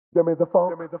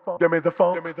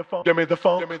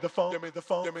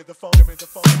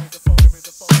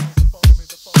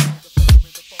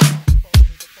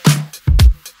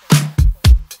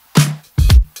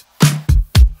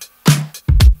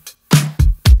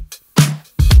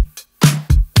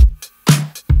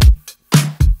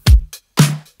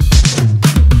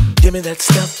Give me that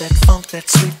stuff, that funk, that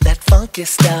sweet, that funky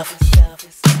stuff.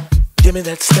 Give me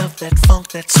that stuff, that funk,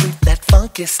 that sweet, that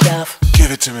funky stuff.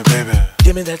 Give it to me, baby.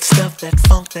 Give me that stuff, that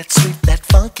funk, that sweet, that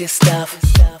funky stuff.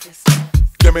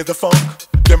 Give me the funk,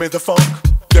 give me the funk,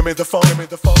 give me the funk, give me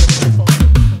the funk, give me the funk.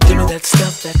 Give me that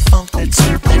stuff, that funk, that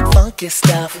sweet, that funky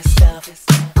stuff.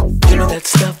 Give me that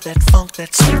stuff, that funk,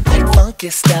 that sweet, that funky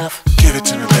stuff. Give it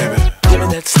to me, baby. Give me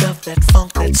that stuff, that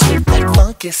funk, that sweet, that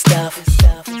funky stuff.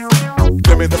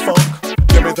 Give me the funk,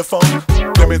 give me the funk,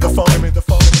 give me the funk, give me the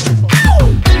funk,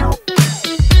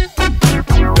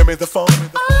 give me the funk,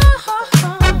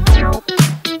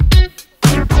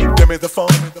 give me the funk, give me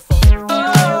the funk,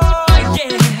 Oh yeah.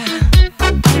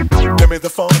 give me the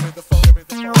funk, give me the funk, give me the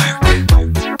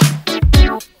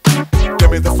funk,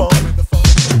 give me the funk, give me the funk.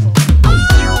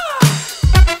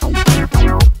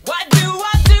 Why do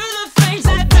I do the things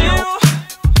I do?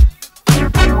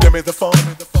 Give me the funk, give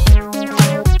me the funk.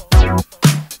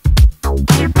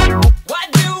 Why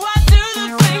do I do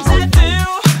the things I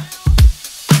do?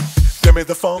 Give me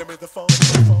the funk, give me the funk, give me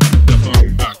the funk. The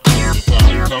funk back to the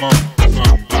funk, come on. The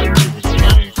funk back to the funk, come on.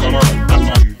 The funk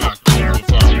back to the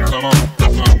funk, come on. The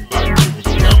funk back to the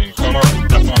funk, come on.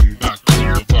 The funk back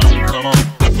to the funk, come on.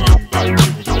 The funk back to the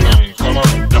funk, come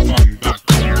on. The funk back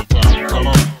to the funk, come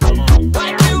on. Why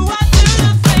do I do the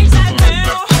things I do?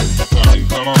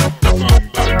 Come on. The funk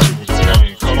back to the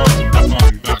funk, come on. The funk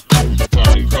back to the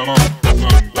funk, come on. The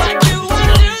funk Why back do I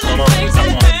do the things I do?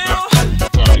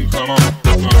 come on.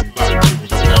 The funk back to the funk, come on. The funk back to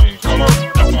the funk, come on.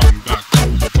 The funk back to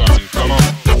the funk,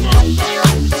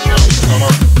 come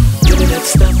on. Give me that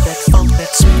stuff, that funk, that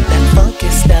sweet, that funky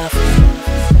stuff.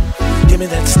 Give me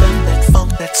that stuff, that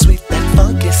funk, that sweet, that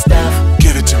funky stuff.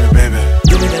 Give it to me, baby.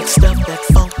 Give me that stuff, that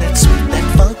funk, that sweet, that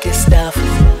funky stuff.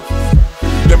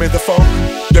 Give me the funk,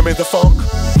 give me the funk,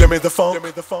 give me the funk, give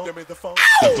me the funk, give me the funk.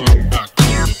 The funk back to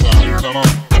the funk, come on.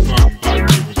 The funk back to the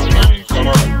funk, come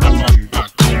on. The funk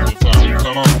back to the funk, come on. The funk back to the funk, come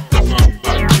on. The funk back to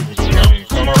the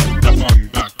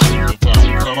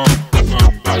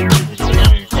funk,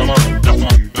 come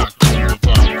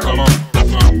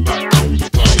on. The funk back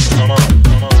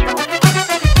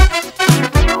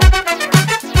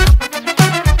to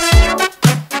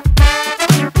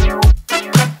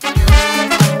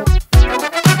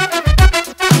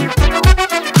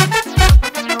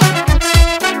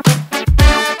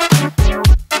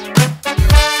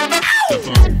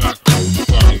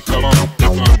funk,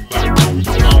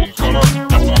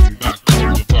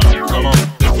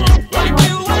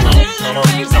 come on.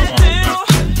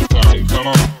 The funk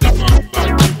back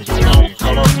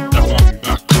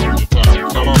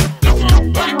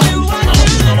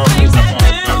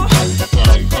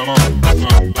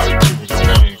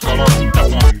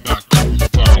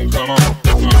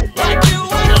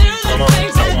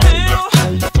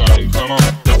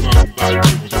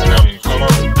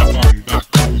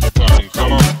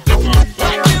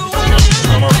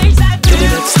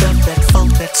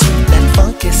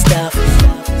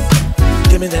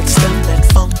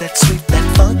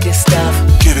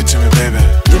to the funk, come on.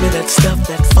 The funk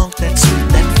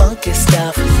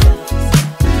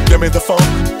back to the funk, come on. Give me the funk,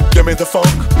 give me the funk,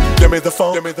 give me the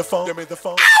funk, give me the funk, give me the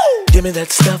funk. Give me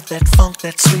that stuff, that funk,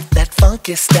 that sweet, that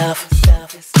funky stuff.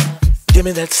 Give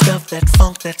me that stuff, that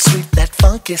funk, that sweet, that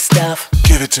funky stuff.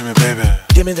 Give it to me, baby.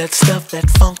 Give me that stuff, that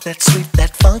funk, that sweet,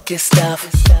 that funky stuff.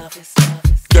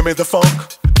 Give me the funk,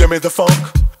 give me the funk,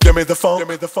 give me the funk, give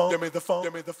me the funk, give me the funk,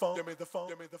 give me the funk, give me the funk,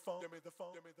 give me the funk, give me the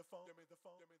funk, give me the funk.